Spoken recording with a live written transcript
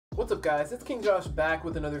What's up guys, it's King Josh back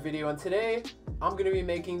with another video, and today I'm going to be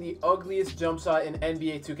making the ugliest jump shot in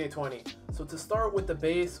NBA 2K20. So to start with the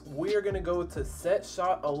base, we are going to go to set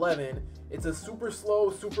shot 11. It's a super slow,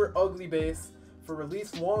 super ugly base. For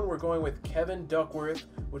release 1, we're going with Kevin Duckworth,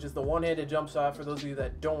 which is the one-handed jump shot for those of you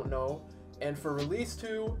that don't know. And for release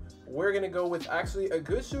 2, we're going to go with actually a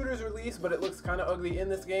good shooter's release, but it looks kind of ugly in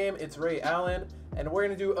this game. It's Ray Allen, and we're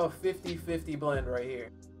going to do a 50-50 blend right here.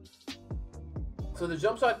 So the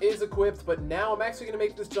jump shot is equipped, but now I'm actually going to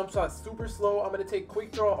make this jump shot super slow. I'm going to take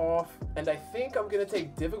quick draw off, and I think I'm going to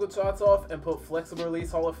take difficult shots off and put flexible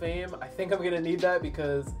release Hall of Fame. I think I'm going to need that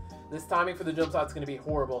because this timing for the jump shot is going to be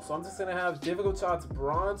horrible. So I'm just going to have difficult shots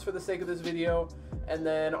bronze for the sake of this video, and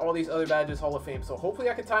then all these other badges Hall of Fame. So hopefully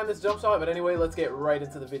I can time this jump shot, but anyway, let's get right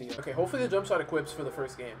into the video. Okay, hopefully the jump shot equips for the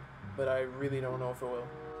first game, but I really don't know if it will.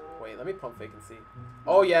 Wait, let me pump fake and see.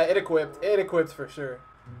 Oh yeah, it equipped. It equipped for sure.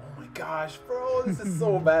 Oh my gosh, bro, this is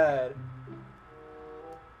so bad.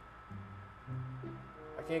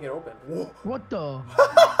 I can't get open. Whoa. What the?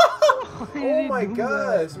 Oh my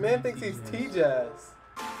gosh, man thinks he's T-Jazz.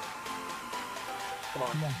 Come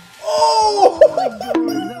on. Oh! Oh my god,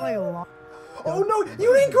 is that like a lot? Oh no,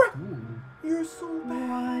 you didn't grab. You're so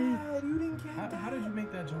bad. You didn't get that. How did you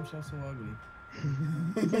make that jump shot so ugly?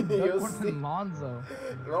 Duckworth and Lonzo.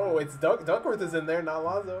 No, it's Duckworth is in there, not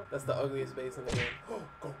Lonzo. That's the ugliest base in the game. Oh,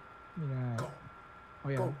 go. Yeah. Go. Oh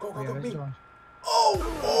yeah. Go, me. Josh.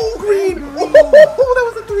 Oh, green. Oh,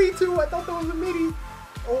 that was a 3-2. I thought that was a midi.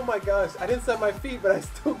 Oh my gosh, I didn't set my feet, but I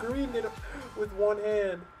still greened it with one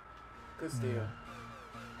hand. Good steal. Yeah.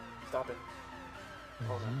 Stop it.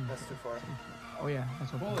 Oh no, that's too far. Oh yeah,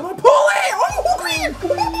 that's what. Come on, pull it! Oh, green!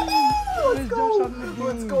 Let's go!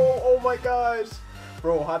 Let's go! Oh my gosh!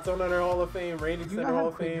 Bro, hot zone under Hall of Fame, reigning center Hall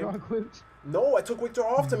of Fame. No, I took quick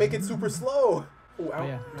draw off to make it super slow. Oh, out.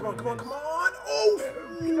 Yeah. Come on! Oh!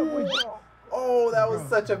 Oh, that was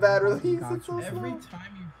such a bad release. It's so Every slow.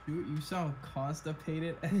 time you shoot, you sound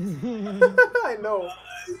constipated. I know.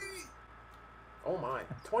 Oh my,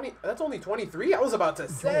 20, that's only 23? I was about to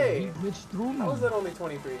say. He glitched through me. How is that only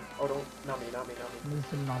 23? Oh, don't, not me.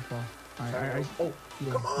 Listen, not the. Oh,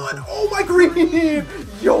 come on. Oh my green.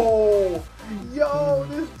 Yo,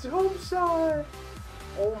 this jump shot.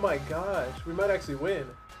 Oh my gosh, we might actually win.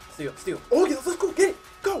 Steal. Oh, yeah, let's go, get it.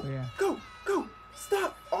 Go, yeah. go.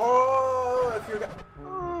 Stop. Oh, if your guy.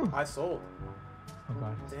 I sold. Oh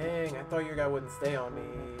god. Dang, I thought your guy wouldn't stay on me.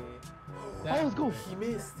 Oh, let's go. He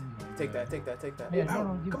missed. Take that. Yeah, Oh,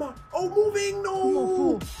 no, come on. Oh, moving. No.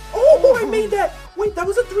 Come on, Oh, I made that. Wait, that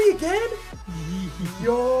was a 3 again?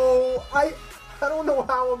 Yo, I don't know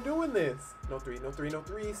how I'm doing this. No three.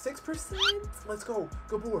 6%. Let's go.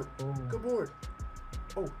 Good board.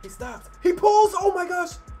 Oh, he stops. He pulls. Oh my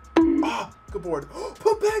gosh. Ah, good board.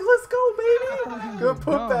 Putback. Let's go, baby. Good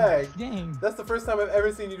putback. Dang. That's the first time I've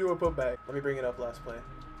ever seen you do a putback. Let me bring it up last play.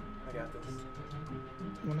 I got this.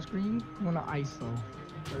 You want to screen? You want to ISO?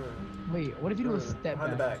 Wait, what if you do a step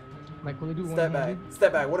behind back? the back? Like, will they do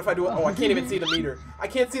Step back. What if I do it? Oh, I can't even see the meter. I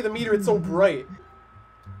can't see the meter. It's so bright.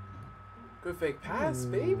 Good fake pass,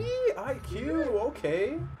 baby. IQ.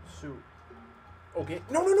 Okay. Shoot. Okay.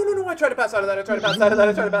 No. I tried to pass out of that. Good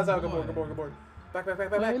board. Back. Wait,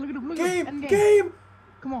 look at him, Game.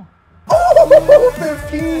 Come on. Oh,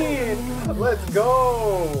 15. Let's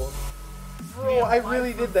go. Bro, I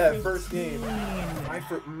really did that first game.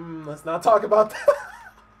 Let's not talk about that.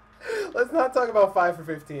 Let's not talk about 5 for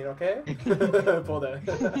 15, okay? Pull that.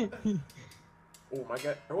 Oh my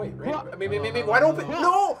god. Oh wait, maybe wide open.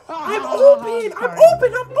 No! I'm open!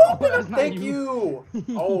 Thank you!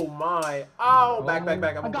 Oh my. Oh, back.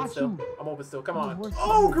 I'm open still. Come on.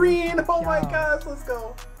 Oh, green! Oh my gosh, let's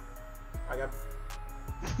go. I got...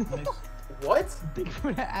 What? Thank you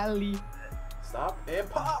for the alley. Stop and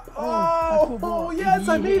pop. Oh, yes,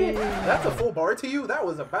 I made it. That's a full bar to you? That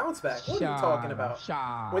was a bounce back. What are you talking about?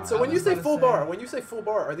 Wait, so when you say full bar,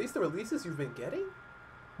 are these the releases you've been getting?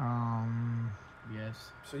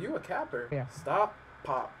 Yes. So you a capper. Yeah. Stop,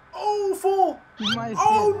 pop. Oh, full.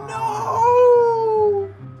 Oh no.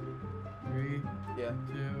 3. Yeah.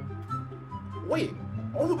 2. Wait.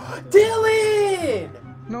 Oh, Dylan.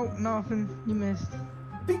 No, nothing. You missed.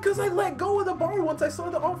 Because I let go of the bar once I saw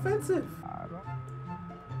the offensive.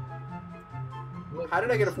 How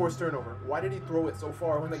did I get a forced turnover? Why did he throw it so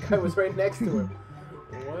far when the guy was right next to him?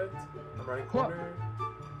 What? I'm running corner.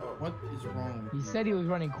 Oh. What is wrong with He you? said he was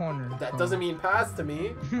running corner. That doesn't mean pass to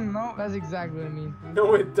me. No, that's exactly what I mean.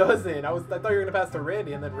 No, it doesn't. I thought you were gonna pass to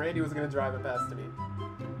Randy, and then Randy was gonna drive and pass to me.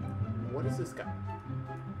 What is this guy?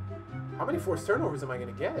 How many forced turnovers am I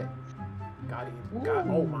gonna get? Got him. Got.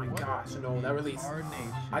 Oh my gosh. No, that release.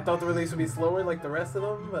 I thought the release would be slower like the rest of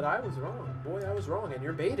them, but I was wrong. Boy, I was wrong. And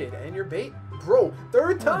you're baited. And you're bait. Bro,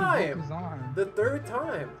 third time. The third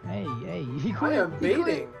time. Hey, he quit. I am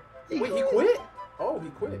baiting. Wait, he quit? Oh, he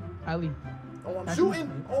quit. Ali. Oh, I'm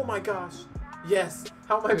shooting. Oh my gosh. Yes.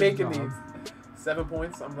 How am I making these? 7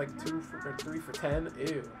 points. I'm like 3 for 10.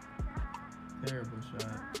 Ew. Terrible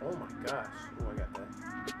shot. Oh my gosh. Oh, I got that.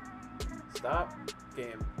 Stop.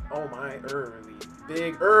 Game. Oh my. Early.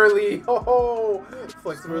 Big early. Oh.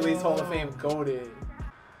 Flex Release Hall of Fame goated.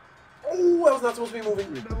 Oh, I was not supposed to be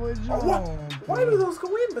moving. Oh, what? Why do those go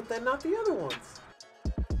in, but then not the other ones?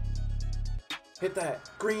 Hit that.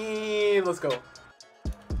 Green. Let's go.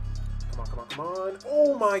 Come on, come on, come on.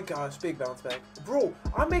 Oh my gosh. Big bounce back. Bro,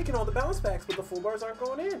 I'm making all the bounce backs, but the full bars aren't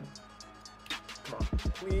going in. Come on.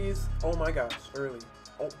 Please. Oh my gosh. Early.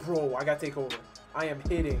 Oh, bro, I got to take over. I am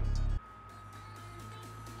hitting.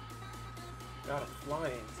 Got him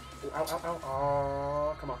flying. Oh, ow, ow, ow.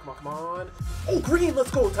 Oh, come on, come on, come on. Oh, green.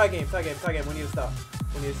 Let's go. Tie game, tie game, tie game. We need to stop.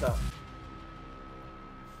 We need to stop.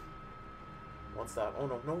 One stop. Oh,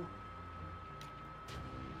 no, no.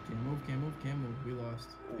 Can't move, can't move, can't move. We lost.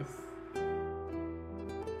 Oof.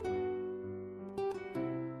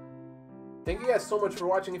 Thank you guys so much for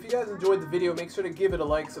watching. If you guys enjoyed the video, make sure to give it a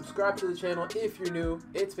like. Subscribe to the channel if you're new.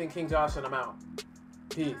 It's been King Josh, and I'm out.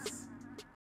 Peace.